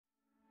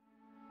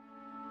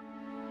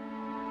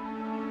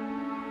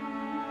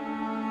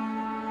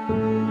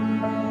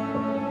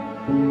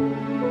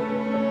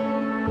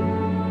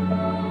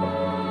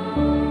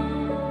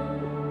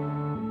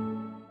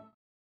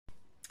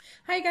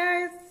Hi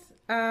guys,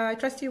 I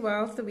trust you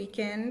well. It's the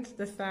weekend,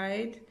 this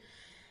side,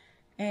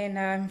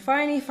 and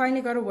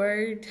finally got a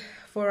word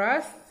for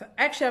us.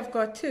 Actually, I've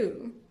got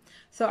two,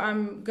 so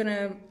I'm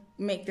gonna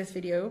make this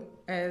video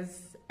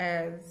as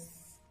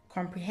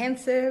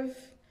comprehensive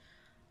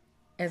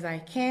as I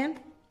can,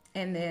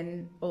 and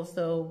then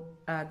also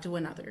do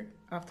another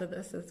after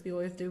this, as we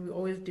always do. We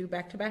always do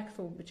back to back,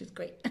 so which is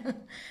great,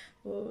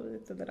 so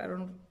that I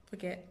don't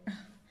forget.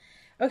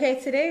 Okay,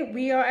 today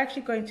we are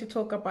actually going to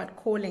talk about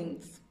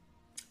callings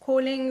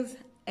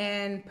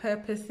and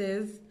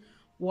purposes,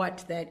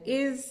 what that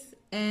is,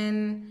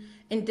 and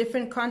in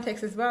different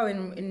contexts as well,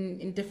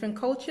 in different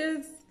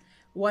cultures,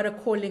 what a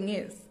calling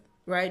is,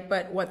 right?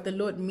 But what the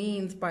Lord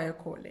means by a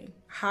calling,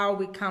 how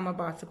we come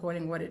about a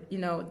calling, what it,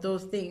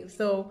 those things.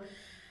 So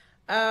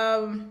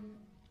I'm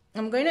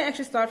going to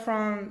actually start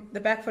from the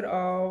back foot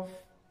of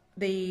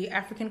the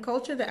African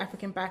culture, the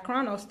African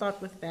background. I'll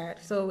start with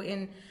that. So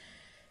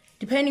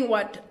depending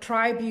what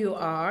tribe you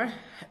are,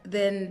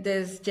 then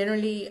there's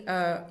generally,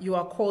 you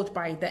are called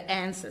by the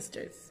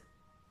ancestors,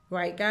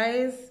 right,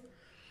 guys?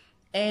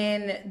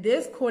 And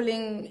this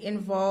calling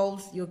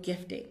involves your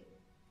gifting,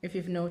 if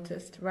you've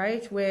noticed,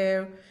 right?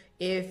 Where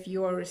if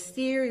you're a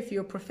seer, if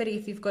you're prophetic,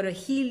 if you've got a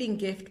healing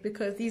gift,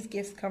 because these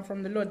gifts come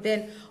from the Lord,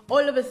 then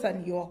all of a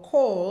sudden you are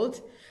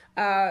called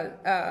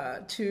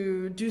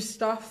to do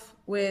stuff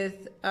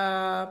with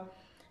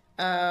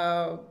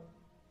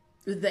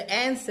the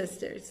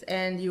ancestors,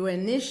 and you are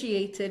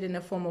initiated in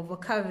a form of a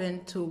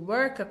covenant to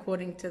work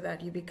according to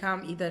that. You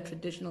become either a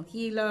traditional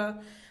healer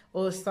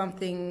or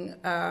something,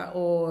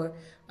 or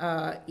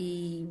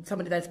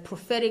somebody that's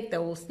prophetic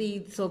that will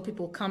see. So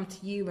people come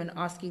to you and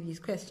ask you these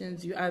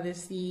questions. You either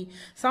see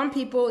some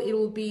people, it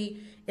will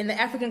be in the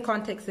African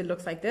context, it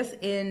looks like this.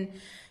 In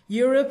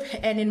Europe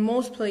and in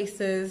most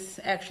places,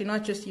 actually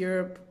not just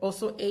Europe,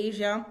 also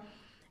Asia,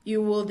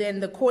 you will then,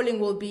 the calling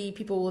will be,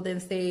 people will then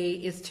say,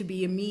 is to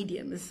be a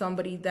medium, is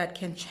somebody that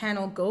can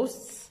channel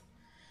ghosts,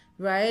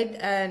 right?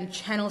 And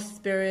channel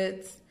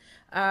spirits.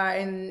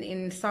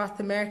 In South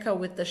America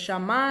with the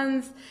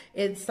shamans,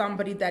 it's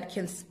somebody that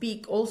can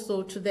speak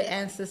also to the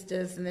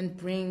ancestors and then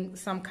bring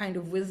some kind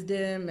of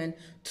wisdom and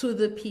to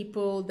the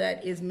people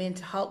that is meant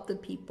to help the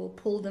people,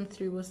 pull them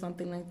through or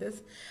something like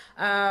this.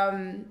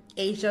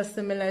 Asia,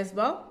 similar as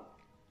well.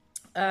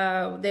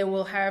 They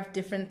will have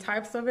different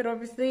types of it,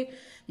 obviously.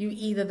 You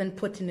either then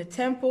put in a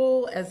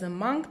temple as a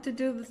monk to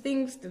do the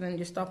things, and then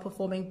you start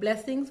performing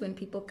blessings when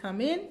people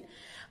come in,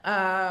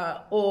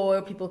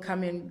 or people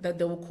come in that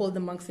they will call the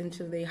monks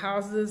into their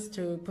houses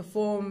to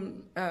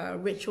perform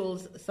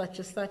rituals such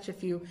as such,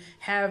 if you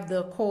have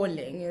the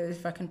calling,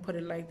 if I can put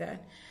it like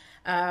that.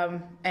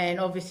 And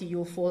obviously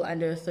you'll fall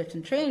under a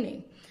certain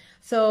training.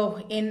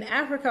 So in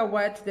Africa,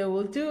 what they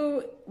will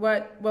do,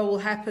 what will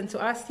happen to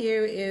us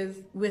here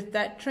is, with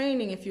that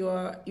training, if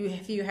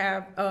you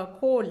have a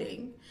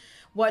calling,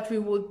 what we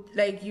would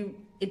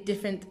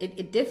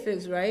it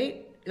differs,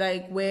 right?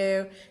 Like,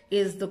 where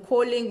is the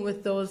calling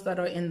with those that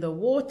are in the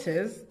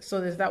waters?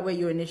 So there's that where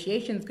your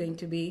initiation is going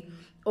to be,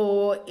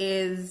 or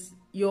is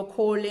your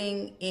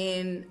calling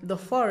in the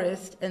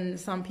forest, and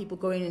some people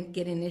go in and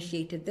get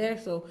initiated there.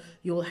 So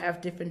you'll have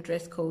different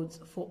dress codes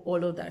for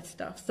all of that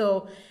stuff.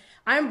 So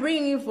I'm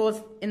bringing you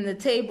forth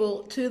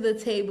to the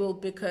table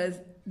because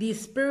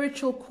these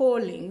spiritual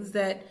callings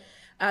that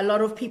a lot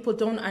of people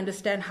don't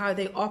understand how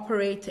they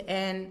operate,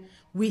 and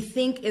we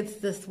think it's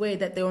this way,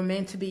 that they were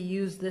meant to be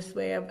used this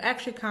way. I've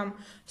actually come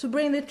to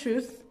bring the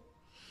truth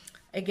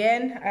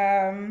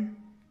again.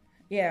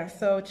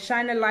 So to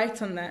shine a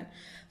light on that.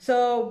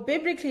 So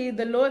biblically,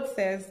 the Lord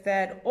says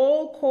that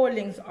all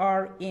callings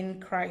are in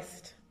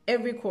Christ.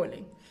 Every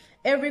calling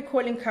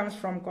comes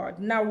from God.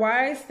 Now,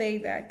 why I say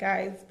that,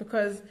 guys?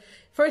 Because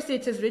firstly,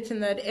 it is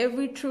written that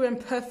every true and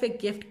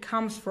perfect gift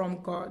comes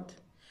from God.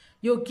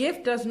 Your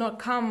gift does not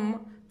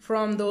come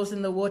from those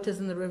in the waters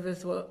and the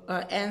rivers, or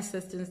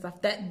ancestors and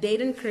stuff. That they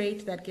didn't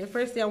create that gift.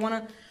 Firstly, I want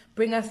to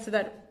bring us to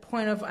that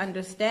point of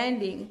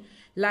understanding,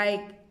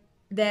 like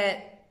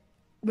that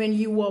when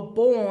you were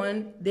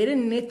born, they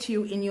didn't knit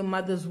you in your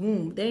mother's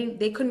womb.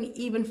 They couldn't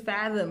even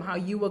fathom how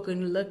you were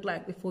going to look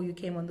like before you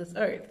came on this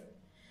earth.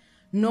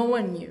 No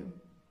one knew.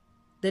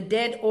 The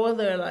dead or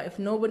the alive,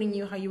 nobody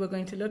knew how you were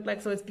going to look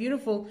like. So it's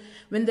beautiful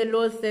when the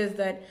Lord says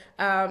that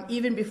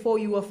even before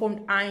you were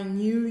formed, I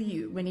knew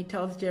you, when he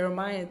tells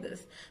Jeremiah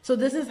this. So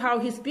this is how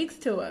he speaks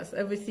to us.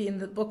 Obviously in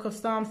the book of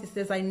Psalms, he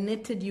says, I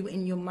knitted you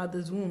in your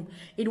mother's womb.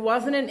 It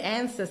wasn't an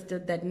ancestor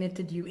that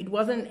knitted you. It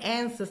wasn't an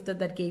ancestor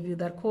that gave you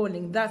that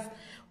calling. Thus,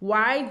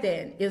 why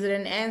then is it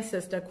an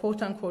ancestor,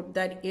 quote unquote,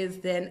 that is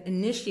then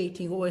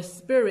initiating, or a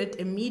spirit,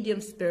 a medium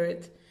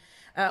spirit,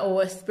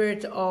 or a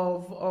spirit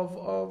of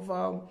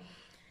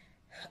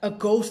a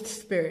ghost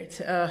spirit,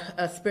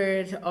 a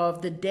spirit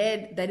of the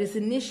dead that is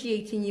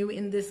initiating you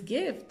in this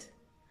gift?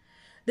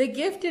 The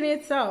gift in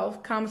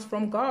itself comes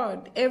from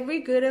God. Every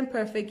good and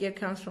perfect gift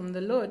comes from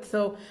the Lord.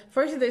 So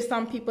first, there's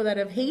some people that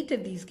have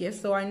hated these gifts.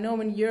 So I know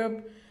in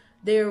Europe,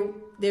 there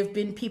have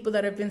been people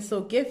that have been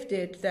so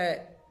gifted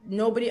that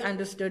nobody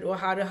understood or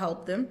how to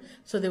help them.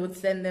 So they would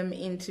send them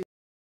into.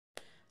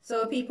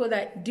 So people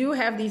that do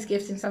have these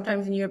gifts, and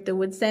sometimes in Europe, they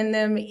would send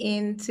them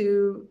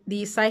into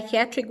the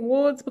psychiatric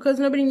wards because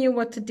nobody knew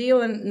what to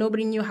deal and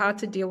nobody knew how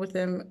to deal with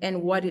them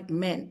and what it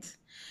meant.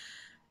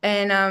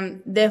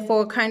 And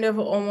therefore kind of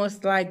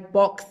almost like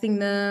boxing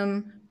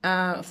them,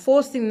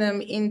 forcing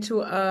them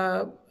into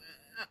a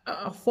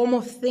form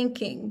of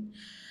thinking.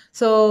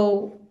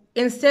 So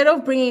instead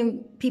of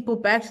bringing people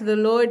back to the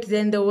Lord,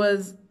 then there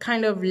was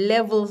kind of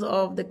levels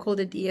of, they called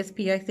it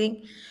DSP, I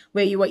think,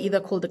 where you were either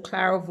called a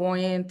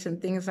clairvoyant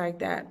and things like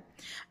that.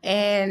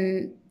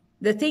 And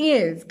the thing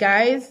is,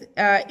 guys,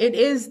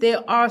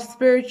 there are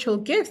spiritual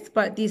gifts,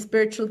 but these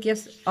spiritual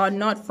gifts are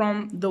not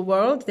from the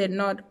world. They're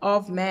not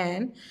of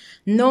man,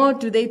 nor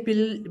do they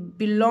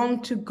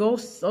belong to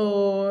ghosts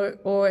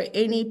or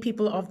any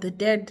people of the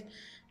dead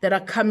that are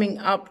coming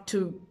up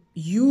to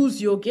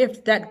use your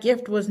gift. That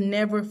gift was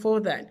never for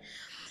that.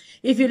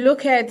 If you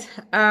look at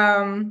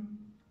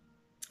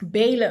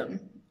Balaam,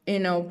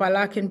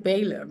 Balak and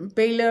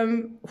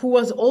Balaam, who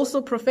was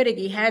also prophetic,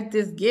 he had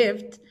this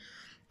gift,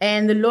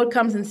 and the Lord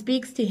comes and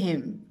speaks to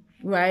him,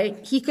 right?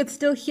 He could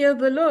still hear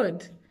the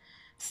Lord.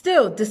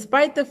 Still,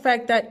 despite the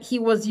fact that he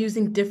was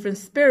using different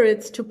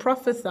spirits to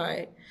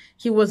prophesy,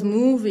 he was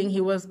moving,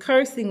 he was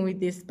cursing with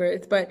these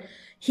spirits, but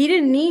he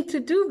didn't need to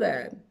do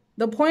that.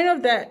 The point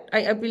of that,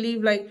 I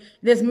believe, like,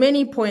 there's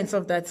many points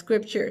of that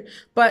scripture,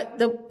 but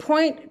the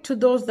point to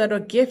those that are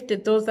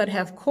gifted, those that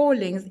have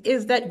callings,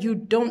 is that you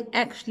don't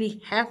actually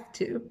have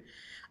to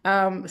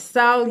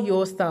sell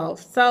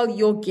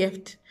your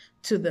gift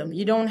to them.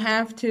 You don't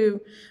have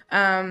to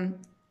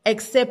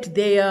accept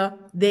their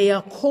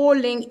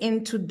calling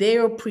into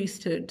their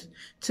priesthood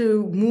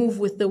to move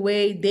with the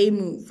way they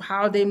move,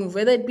 how they move,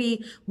 whether it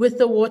be with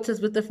the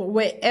waters, with the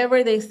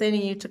wherever they're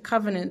sending you to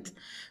covenant.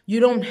 You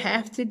don't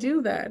have to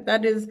do that.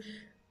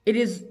 It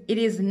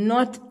is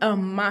not a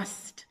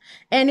must.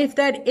 And if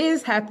that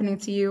is happening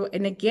to you,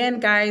 and again,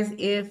 guys,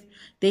 if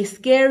they're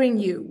scaring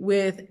you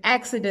with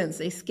accidents,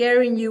 they're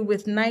scaring you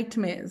with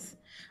nightmares,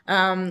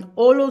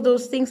 all of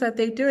those things that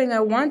they're doing, I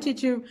want you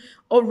to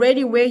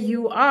already where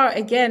you are,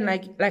 again,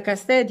 like I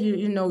said,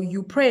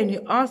 you pray and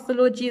you ask the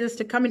Lord Jesus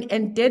to come in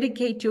and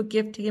dedicate your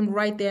gift to him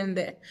right there and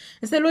there.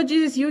 And say, Lord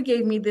Jesus, you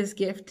gave me this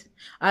gift.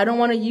 I don't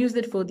want to use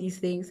it for these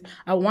things.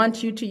 I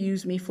want you to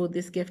use me for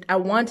this gift. I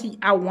want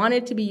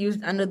it to be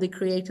used under the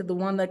Creator, the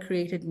one that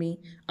created me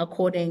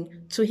according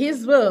to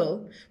his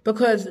will,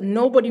 because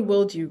nobody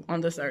willed you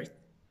on this earth.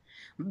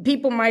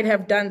 People might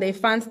have done their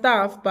fun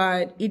stuff,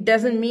 but it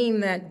doesn't mean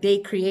that they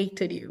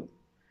created you.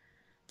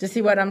 Do you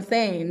see what I'm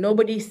saying?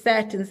 Nobody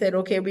sat and said,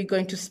 okay, we're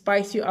going to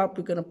spice you up.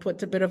 We're going to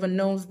put a bit of a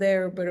nose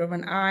there, a bit of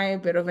an eye, a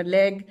bit of a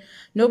leg.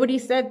 Nobody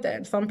said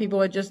that. Some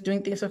people are just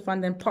doing things for fun,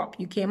 then pop,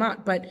 you came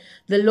out. But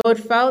the Lord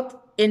felt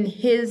in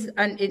his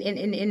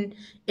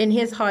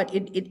heart,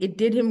 it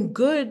did him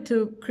good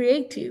to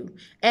create you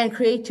and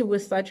create you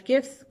with such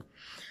gifts.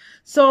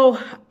 So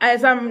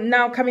as I'm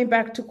now coming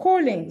back to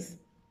callings,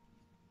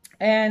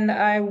 and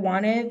I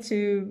wanted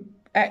to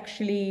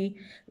actually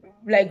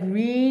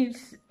read,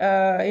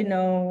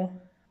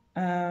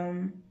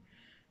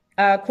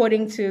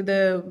 according to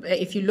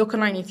if you look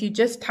online, if you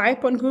just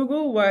type on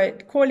Google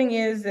what calling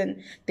is,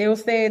 and they will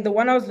say, the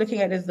one I was looking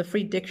at is the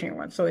free dictionary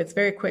one. So it's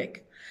very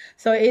quick.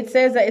 So it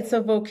says that it's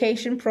a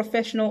vocation,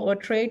 professional or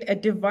trade, a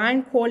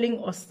divine calling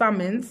or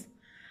summons,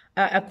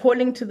 a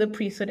calling to the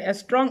priesthood, a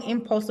strong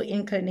impulse or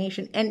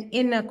inclination, an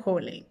inner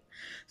calling.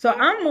 So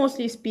I'm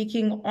mostly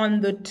speaking on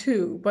the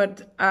two,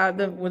 but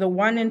the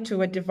 1 and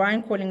 2, a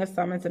divine calling, a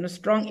summons, and a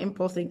strong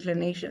impulse,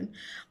 inclination.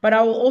 But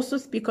I will also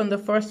speak on the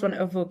first one,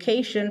 a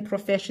vocation,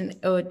 profession,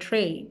 or a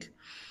trade.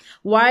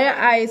 Why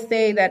I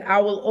say that I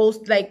will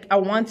also I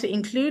want to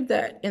include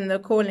that in the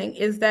calling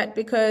is that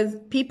because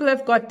people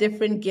have got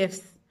different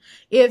gifts.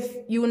 If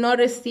you're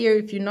not a seer,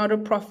 if you're not a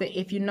prophet,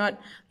 if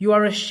you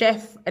are a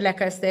chef,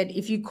 like I said,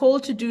 if you're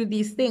called to do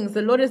these things,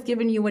 the Lord has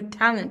given you a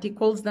talent. He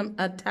calls them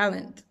a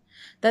talent.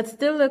 That's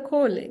still a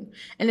calling.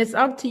 And it's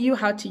up to you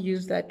how to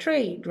use that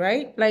trade,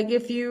 right? Like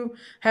if you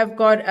have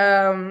got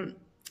a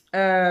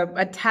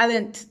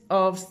talent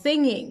of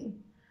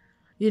singing,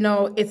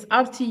 it's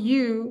up to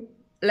you,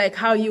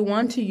 how you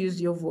want to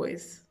use your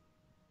voice.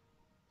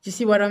 Do you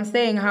see what I'm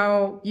saying?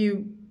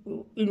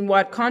 In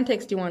what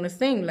context you want to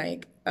sing,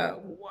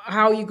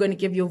 how are you going to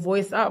give your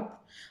voice up?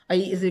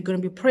 Is it going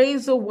to be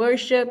praise or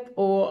worship,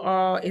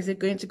 or is it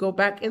going to go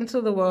back into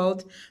the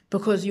world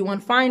because you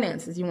want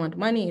finances, you want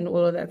money and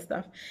all of that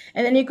stuff?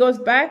 And then he goes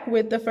back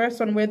with the first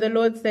one where the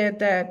Lord said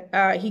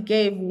that he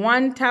gave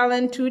 1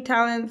 talent, 2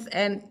 talents,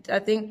 and I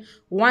think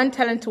 1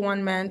 talent to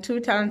one man, 2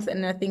 talents,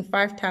 and I think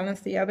 5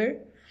 talents the other.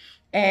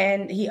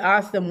 And he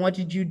asked them, what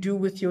did you do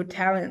with your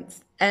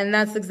talents? And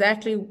that's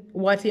exactly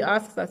what he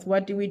asks us.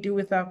 What do we do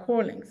with our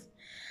callings?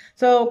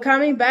 So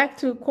coming back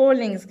to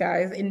callings,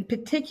 guys, in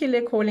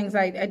particular callings,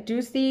 I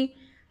do see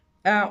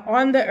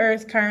on the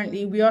earth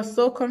currently, we are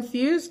so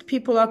confused.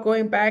 People are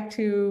going back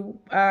to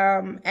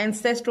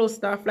ancestral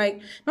stuff,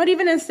 like not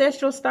even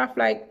ancestral stuff,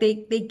 like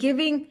they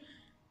giving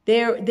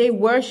they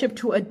worship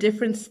to a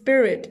different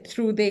spirit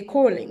through their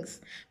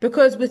callings.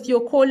 Because with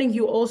your calling,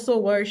 you also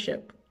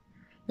worship,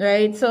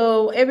 right?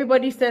 So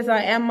everybody says,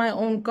 I am my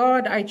own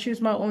God. I choose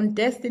my own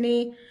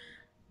destiny.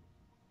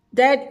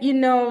 That,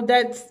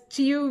 that's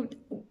to you.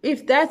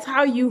 If that's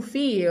how you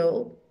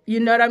feel, you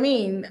know what I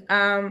mean?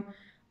 I'm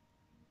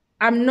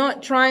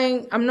not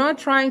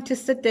trying to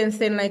sit there and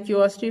say like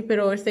you are stupid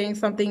or saying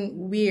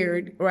something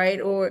weird,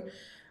 right? Or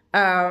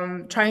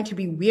trying to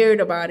be weird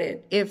about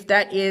it.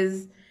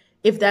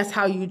 If that's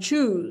how you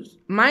choose.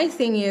 My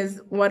thing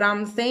is, what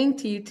I'm saying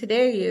to you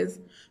today is,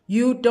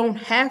 you don't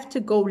have to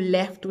go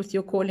left with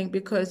your calling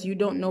because you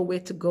don't know where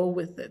to go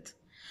with it.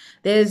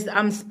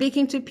 I'm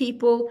speaking to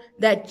people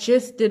that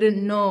just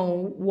didn't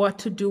know what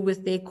to do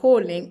with their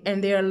calling,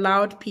 and they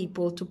allowed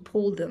people to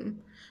pull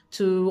them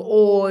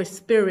or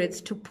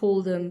spirits to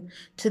pull them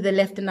to the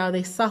left, and now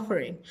they're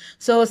suffering.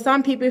 So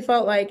some people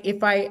felt like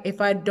if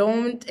I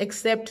don't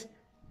accept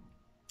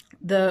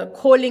the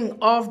calling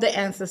of the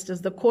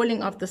ancestors, the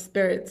calling of the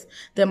spirits,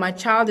 then my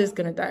child is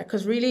going to die.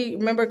 Because really,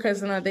 remember,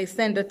 because they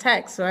send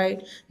attacks,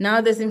 right?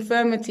 Now there's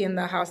infirmity in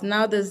the house.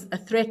 Now there's a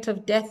threat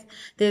of death.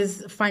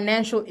 There's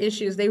financial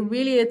issues. They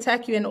really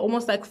attack you and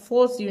almost like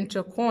force you into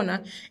a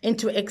corner,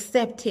 into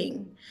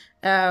accepting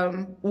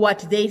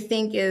what they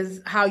think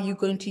is how you're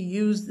going to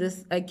use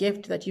this a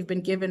gift that you've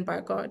been given by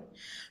God.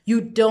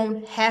 You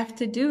don't have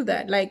to do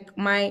that. Like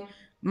my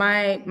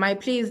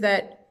plea is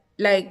that,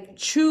 like,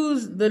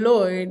 choose the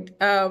Lord,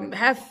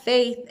 have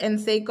faith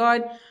and say,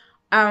 God,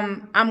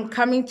 I'm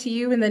coming to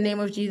you in the name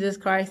of Jesus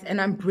Christ,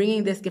 and I'm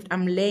bringing this gift.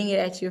 I'm laying it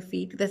at your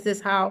feet. This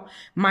is how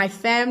my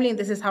family,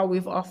 this is how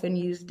we've often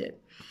used it.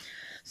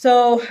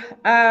 So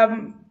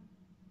I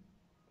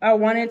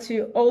wanted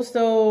to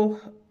also,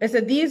 I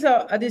said, these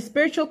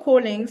spiritual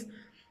callings.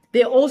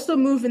 They also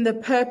move in the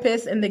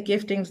purpose and the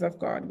giftings of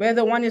God.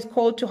 Whether one is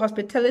called to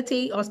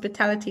hospitality,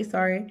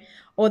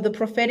 or the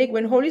prophetic,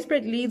 when Holy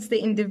Spirit leads the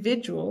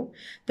individual,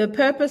 the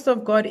purpose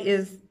of God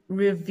is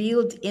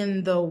revealed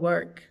in the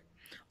work.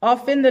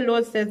 Often the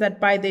Lord says that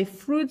by their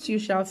fruits you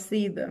shall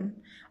see them.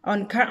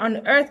 On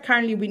earth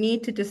currently, we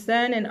need to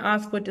discern and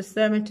ask for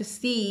discernment to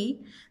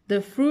see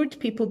the fruit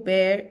people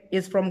bear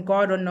is from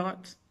God or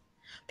not.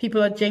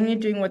 People are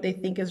genuinely doing what they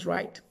think is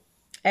right.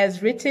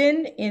 As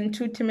written in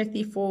 2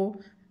 Timothy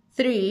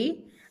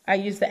 4:3, I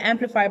use the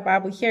Amplified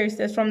Bible here. It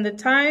says, from the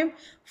time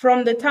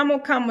will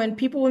come when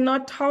people will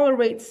not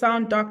tolerate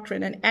sound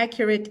doctrine and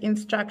accurate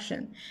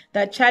instruction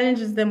that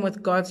challenges them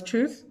with God's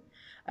truth,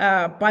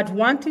 but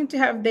wanting to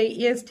have their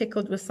ears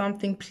tickled with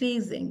something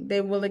pleasing,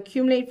 they will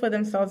accumulate for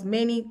themselves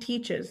many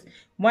teachers,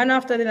 one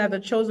after another,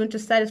 chosen to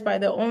satisfy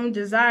their own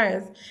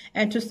desires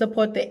and to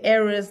support the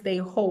errors they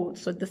hold.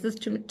 So this is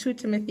 2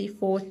 Timothy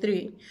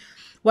 4:3.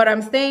 What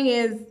I'm saying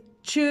is,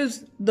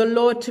 choose the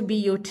Lord to be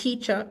your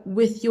teacher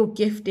with your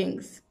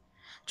giftings.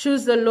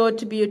 Choose the Lord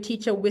to be your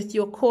teacher with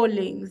your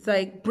callings.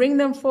 Like, bring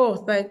them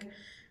forth,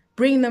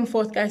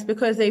 guys,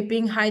 because they're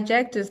being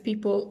hijacked. As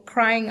people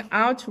crying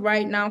out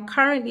right now,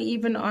 currently,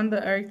 even on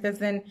the earth,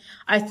 as in,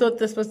 I thought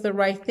this was the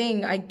right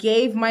thing. I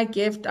gave my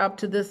gift up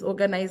to this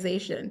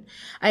organization.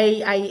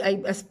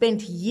 I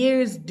spent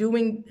years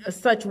doing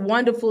such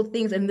wonderful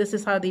things, and this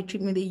is how they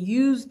treat me. They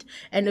used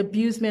and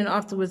abused me, and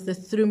afterwards they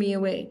threw me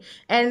away.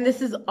 And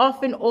this is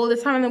often all the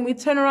time. And then we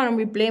turn around and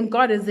we blame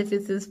God as if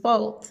it's his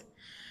fault.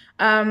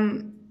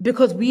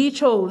 Because we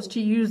chose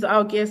to use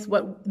our gifts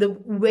the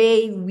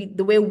way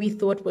we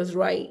thought was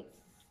right.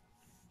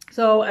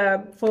 So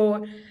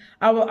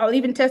I'll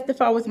even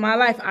testify with my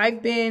life.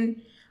 I've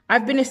been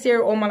a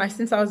seer all my life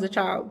since I was a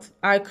child.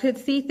 I could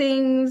see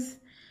things.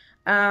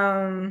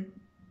 I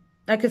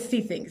could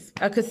see things.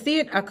 I could see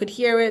it. I could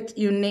hear it.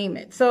 You name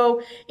it.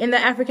 So in the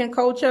African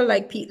culture,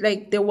 like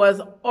there was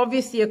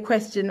obviously a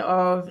question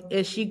of,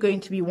 is she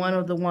going to be one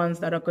of the ones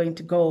that are going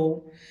to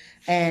go?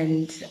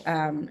 And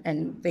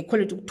they call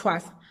it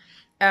twice.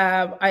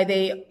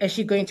 Is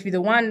she going to be the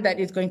one that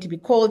is going to be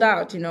called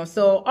out?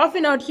 So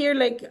often out here,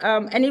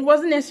 and it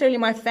wasn't necessarily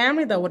my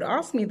family that would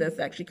ask me this,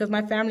 actually, because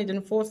my family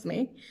didn't force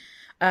me,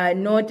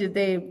 nor did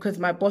they, because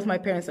both my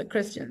parents are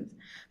Christians.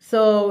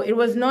 So it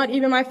was not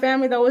even my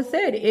family that was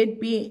said. It'd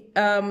be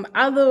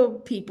other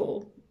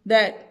people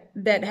that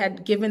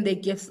had given their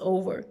gifts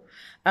over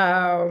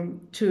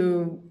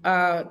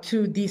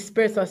to these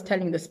spirits I was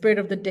telling, the spirit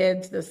of the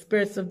dead, the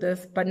spirits of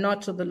this, but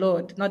not to the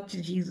Lord, not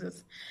to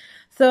Jesus.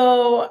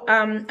 So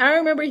I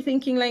remember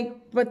thinking,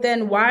 but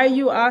then why are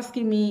you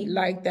asking me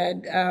like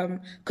that?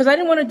 Because I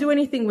didn't want to do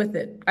anything with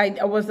it.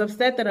 I was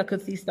upset that I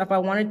could see stuff. I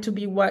wanted to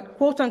be what,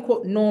 quote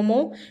unquote,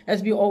 normal,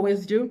 as we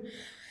always do.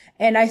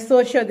 And I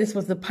thought, sure, this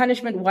was the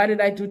punishment. Why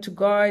did I do to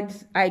God?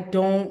 I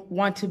don't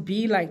want to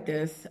be like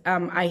this.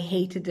 I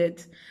hated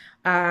it.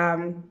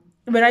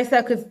 But I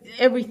said, because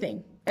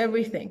everything.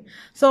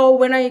 So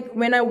when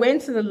I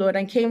went to the Lord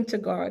and came to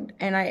God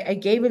and I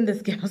gave him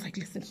this gift, I was like,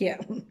 listen here,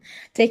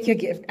 take your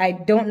gift. I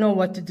don't know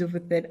what to do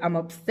with it. I'm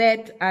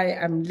upset.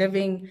 I'm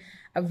living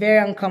a very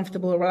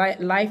uncomfortable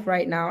life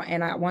right now,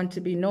 and I want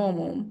to be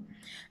normal.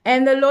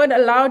 And the Lord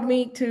allowed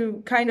me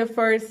to kind of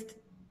first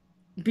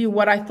be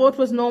what I thought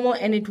was normal,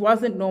 and it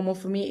wasn't normal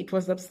for me. It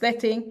was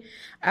upsetting.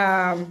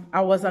 I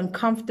was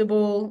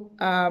uncomfortable.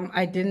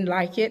 I didn't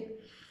like it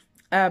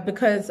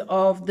because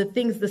of the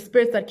things, the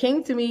spirits that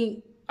came to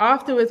me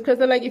afterwards. Because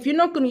they're like, if you're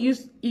not going to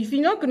use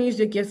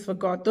your gifts for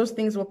God, those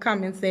things will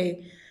come and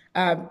say,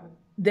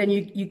 then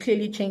you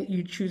clearly change.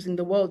 You're choosing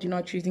the world. You're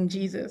not choosing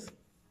Jesus.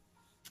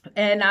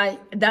 And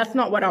that's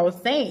not what I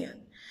was saying.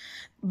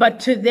 But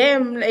to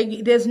them,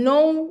 like, there's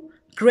no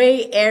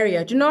gray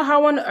area. Do you know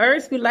how on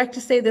earth we like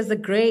to say there's a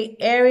gray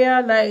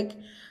area? Like,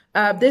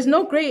 there's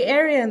no gray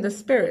area in the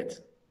spirit.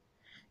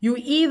 You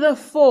either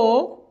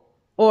for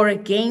or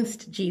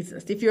against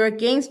Jesus. If you're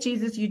against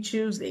Jesus, you're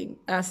choosing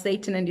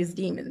Satan and his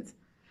demons.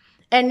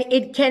 And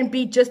it can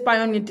be just by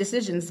on your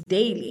decisions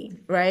daily,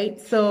 right?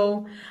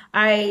 So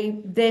I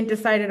then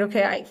decided,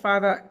 okay,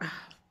 Father,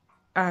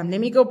 let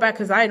me go back,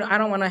 because I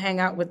don't want to hang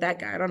out with that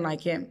guy. I don't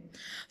like him.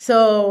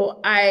 So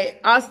I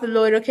asked the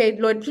Lord, okay,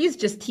 Lord, please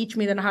just teach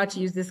me then how to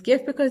use this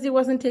gift, because he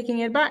wasn't taking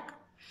it back.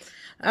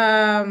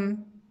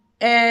 And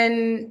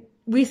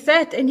we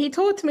sat and he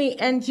taught me,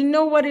 and you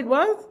know what it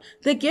was?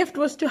 The gift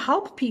was to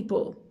help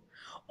people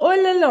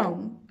all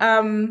along.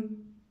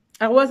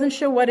 I wasn't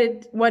sure what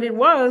it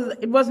was.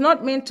 It was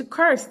not meant to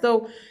curse.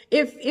 So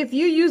if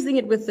you're using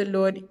it with the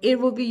Lord, it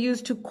will be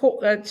used to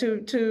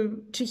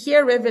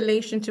hear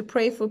revelation, to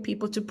pray for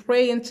people, to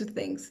pray into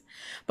things.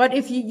 But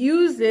if you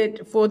use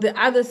it for the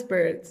other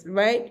spirits,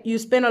 right, you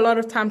spend a lot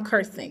of time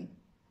cursing.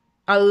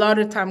 And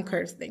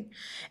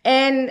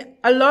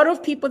a lot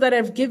of people that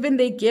have given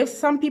their gifts,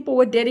 some people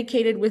were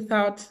dedicated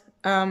without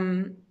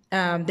their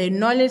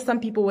knowledge.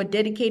 Some people were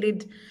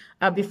dedicated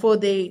before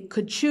they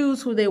could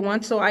choose who they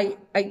want. So I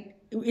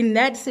in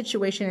that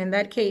situation, in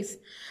that case,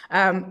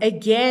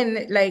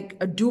 again,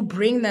 do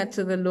bring that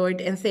to the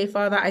Lord and say,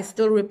 Father, I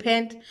still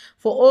repent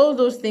for all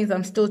those things.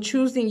 I'm still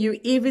choosing you,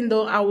 even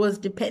though I was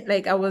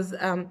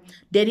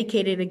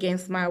dedicated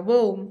against my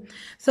will.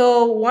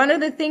 So one of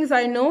the things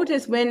I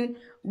noticed when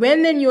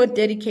then you're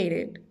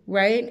dedicated,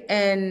 right?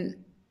 And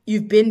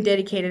you've been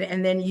dedicated,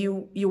 and then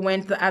you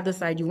went the other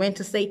side. You went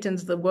to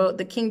Satan's, the world,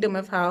 the kingdom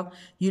of hell.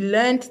 You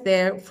learned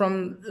there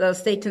from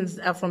Satan's,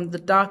 from the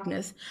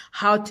darkness,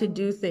 how to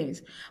do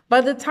things.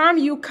 By the time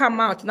you come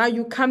out, now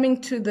you're coming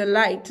to the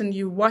light, and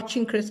you're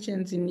watching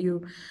Christians, and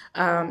you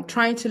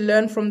trying to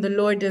learn from the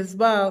Lord as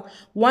well.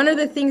 One of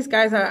the things,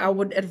 guys, I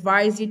would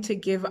advise you to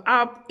give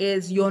up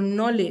is your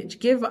knowledge.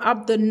 Give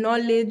up the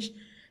knowledge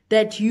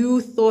that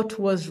you thought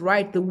was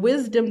right, the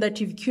wisdom that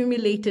you've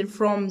accumulated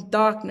from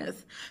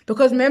darkness.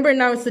 Because remember,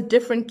 now it's a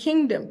different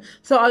kingdom.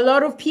 So a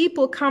lot of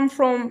people come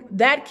from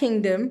that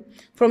kingdom,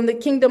 from the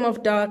kingdom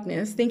of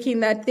darkness, thinking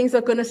that things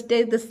are going to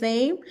stay the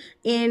same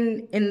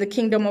in the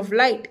kingdom of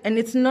light. And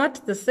it's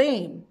not the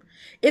same.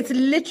 It's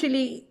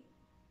literally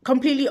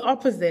completely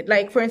opposite.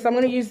 Like, for instance, I'm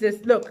going to use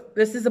this. Look,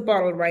 this is a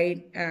bottle,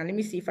 right? Let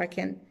me see if I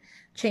can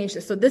change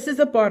this. So this is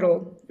a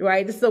bottle,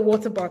 right? This is a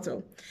water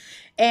bottle.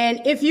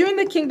 And if you're in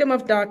the kingdom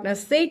of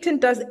darkness, Satan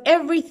does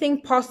everything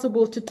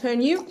possible to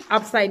turn you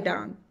upside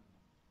down.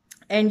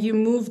 And you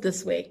move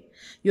this way.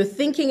 Your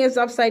thinking is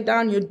upside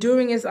down. Your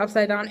doing is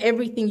upside down.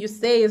 Everything you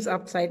say is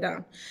upside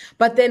down.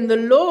 But then the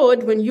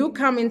Lord, when you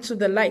come into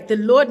the light, the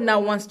Lord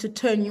now wants to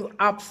turn you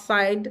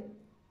right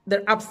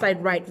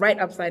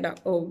upside up.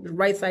 Oh, the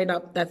right side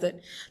up. That's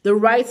it. The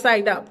right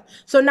side up.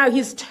 So now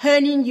he's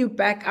turning you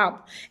back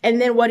up.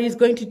 And then what he's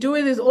going to do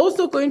is he's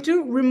also going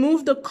to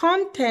remove the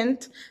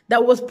content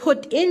that was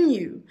put in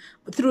you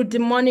through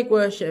demonic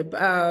worship,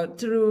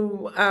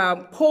 through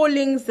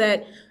callings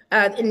that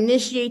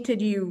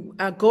initiated you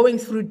going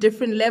through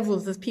different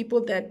levels. There's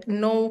people that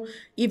know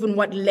even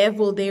what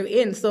level they're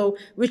in. So,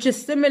 which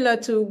is similar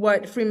to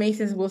what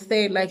Freemasons will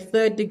say, like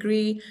third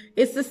degree.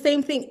 It's the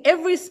same thing.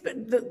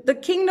 The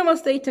kingdom of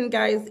Satan,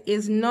 guys,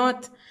 is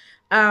not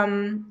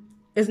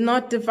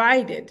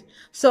divided.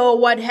 So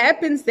what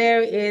happens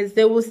there is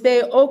they will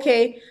say,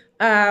 okay,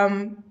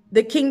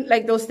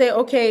 they'll say,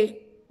 okay,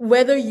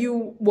 whether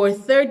you were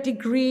third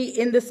degree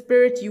in the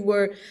spirit, you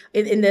were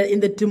in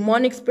the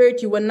demonic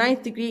spirit, you were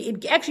ninth degree,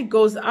 it actually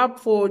goes up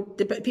for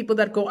the people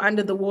that go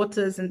under the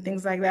waters and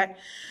things like that.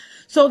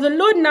 So the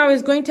Lord now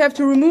is going to have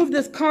to remove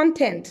this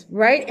content,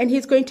 right? And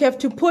he's going to have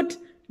to put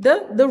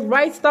the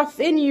right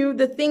stuff in you,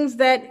 the things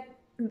that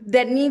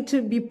need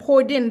to be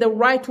poured in, the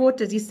right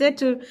waters. He said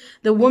to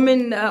the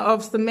woman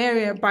of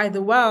Samaria by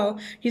the well,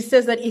 he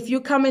says that if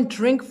you come and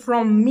drink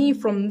from me,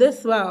 from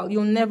this well,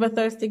 you'll never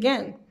thirst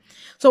again.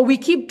 So we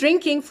keep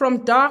drinking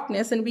from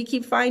darkness, and we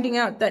keep finding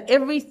out that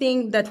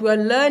everything that we're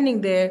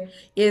learning there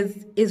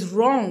is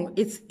wrong.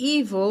 It's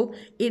evil.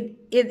 It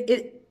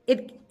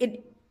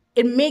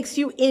makes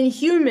you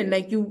inhuman.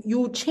 Like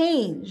you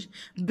change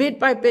bit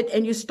by bit,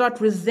 and you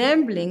start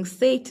resembling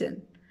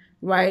Satan.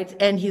 right?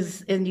 And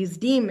his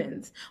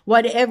demons.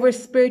 Whatever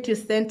spirit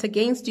is sent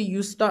against you,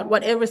 you start,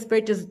 whatever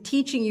spirit is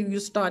teaching you, you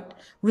start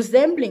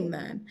resembling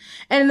that.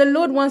 And the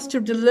Lord wants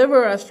to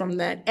deliver us from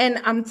that. And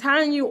I'm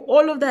telling you,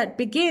 all of that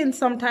begins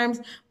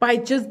sometimes by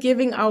just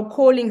giving our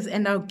callings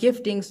and our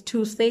giftings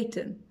to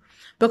Satan.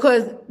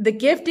 Because the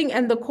gifting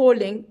and the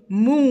calling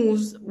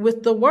moves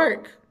with the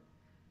work.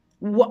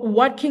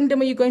 What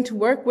kingdom are you going to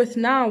work with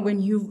now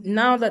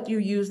now that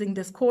you're using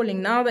this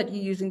calling, now that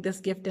you're using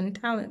this gift and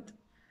talent?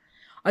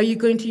 Are you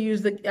going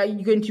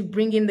to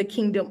bring in the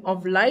kingdom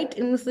of light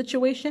in the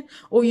situation,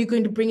 or are you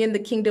going to bring in the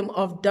kingdom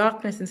of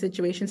darkness in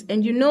situations?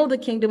 And you know the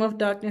kingdom of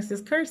darkness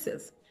is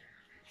curses.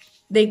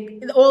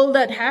 All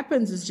that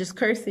happens is just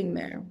cursing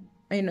there,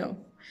 I know.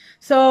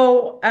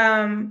 So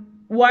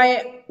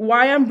why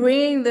I'm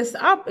bringing this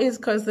up is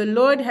because the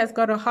Lord has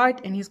got a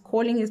heart and he's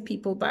calling his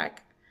people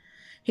back.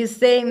 He's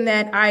saying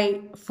that I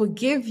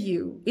forgive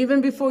you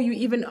even before you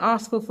even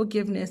ask for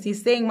forgiveness.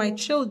 He's saying, my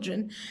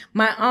children,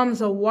 my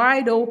arms are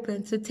wide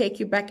open to take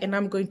you back, and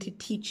I'm going to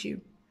teach you.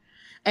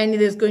 And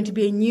there's going to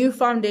be a new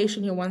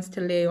foundation he wants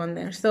to lay on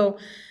there. So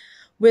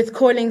with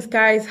callings,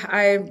 guys,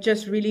 I'm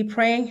just really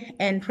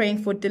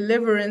praying for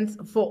deliverance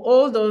for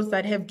all those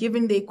that have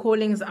given their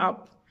callings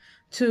up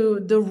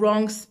to the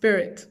wrong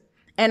spirit.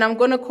 And I'm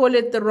going to call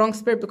it the wrong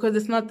spirit because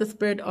it's not the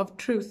spirit of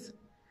truth.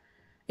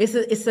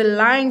 It's a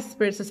lying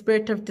spirit. It's a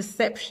spirit of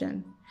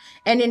deception.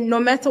 And no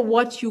matter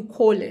what you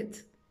call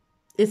it,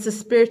 it's a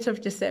spirit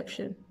of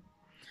deception.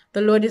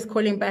 The Lord is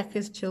calling back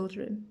his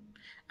children.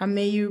 And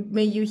may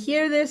you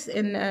hear this,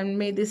 and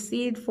may the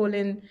seed fall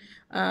in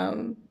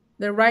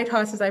the right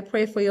hearts as I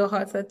pray for your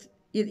hearts, that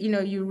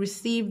you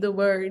receive the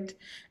word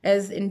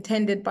as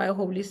intended by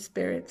Holy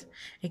Spirit.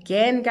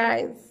 Again,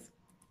 guys,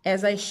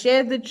 as I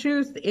share the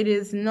truth, it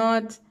is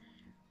not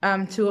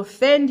to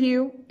offend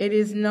you. It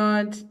is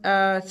not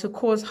to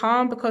cause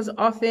harm, because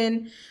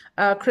often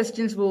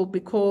Christians will be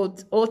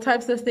called all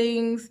types of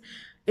things.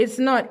 It's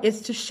not.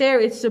 It's to share.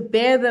 It's to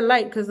bear the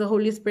light, because the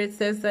Holy Spirit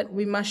says that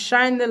we must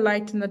shine the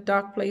light in the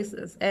dark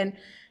places. And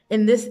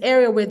in this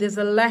area where there's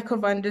a lack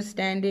of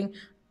understanding,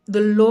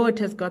 the Lord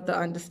has got the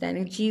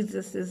understanding.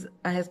 Jesus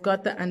has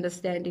got the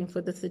understanding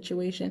for the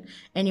situation,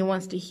 and he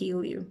wants to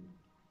heal you.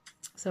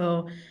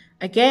 So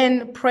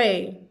again,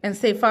 pray and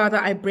say, Father,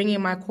 I bring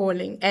in my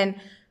calling. And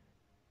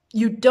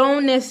you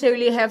don't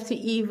necessarily have to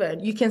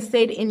you can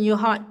say it in your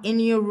heart, in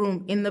your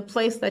room, in the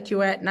place that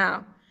you're at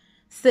now.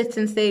 Sit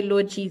and say,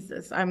 Lord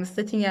Jesus, I'm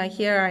sitting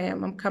here I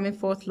am. I'm coming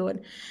forth,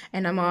 Lord,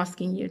 and I'm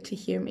asking you to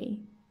hear me.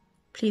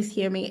 Please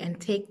hear me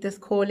and take this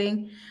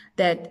calling,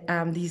 that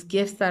these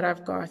gifts that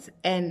I've got,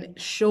 and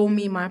show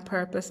me my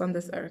purpose on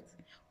this earth.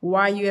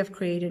 Why you have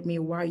created me,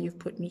 why you've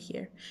put me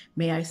here.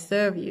 May I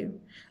serve you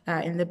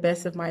in the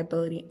best of my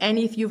ability. And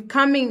if you're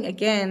coming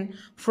again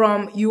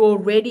from, you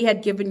already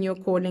had given your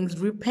callings,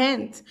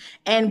 repent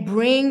and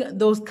bring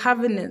those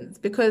covenants,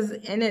 because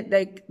in it,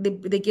 like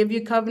they give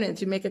you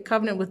covenants. You make a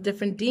covenant with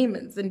different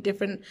demons in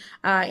different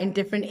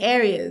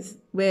areas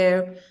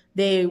where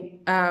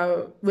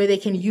they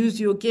can use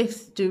your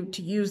gifts to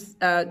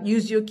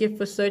use your gift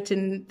for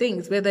certain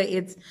things, whether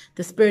it's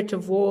the spirit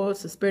of war,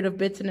 the spirit of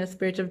bitterness,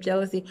 spirit of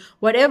jealousy,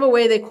 whatever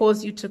way they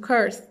cause you to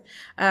curse.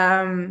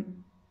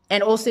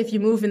 And also, if you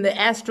move in the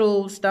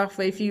astral stuff,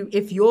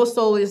 if your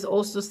soul is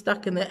also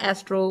stuck in the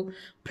astral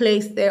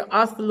place there,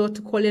 ask the Lord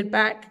to call it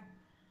back,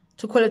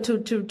 to call it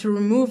to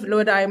remove.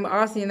 Lord, I'm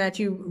asking that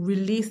you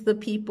release the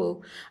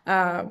people.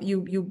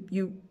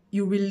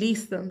 You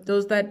release them,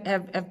 those that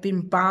have been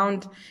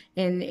bound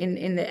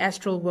in the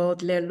astral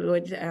world,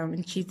 Lord,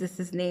 in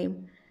Jesus'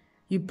 name.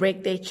 You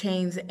break their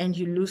chains and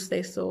you loose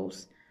their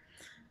souls.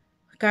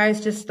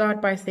 Guys, just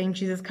start by saying,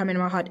 Jesus, come in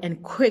my heart,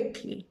 and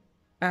quickly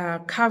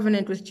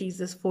covenant with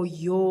Jesus for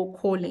your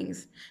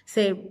callings.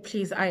 Say,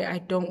 please, I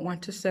don't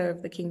want to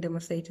serve the kingdom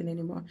of Satan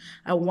anymore.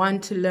 I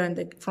want to learn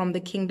from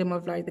the kingdom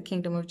of light, the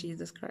kingdom of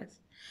Jesus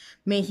Christ.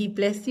 May he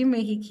bless you.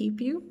 May he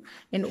keep you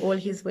in all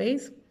his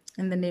ways.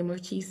 In the name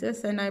of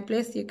Jesus. And I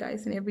bless you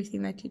guys in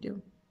everything that you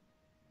do.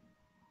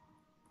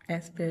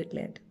 As Spirit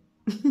led.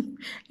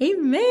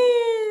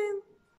 Amen.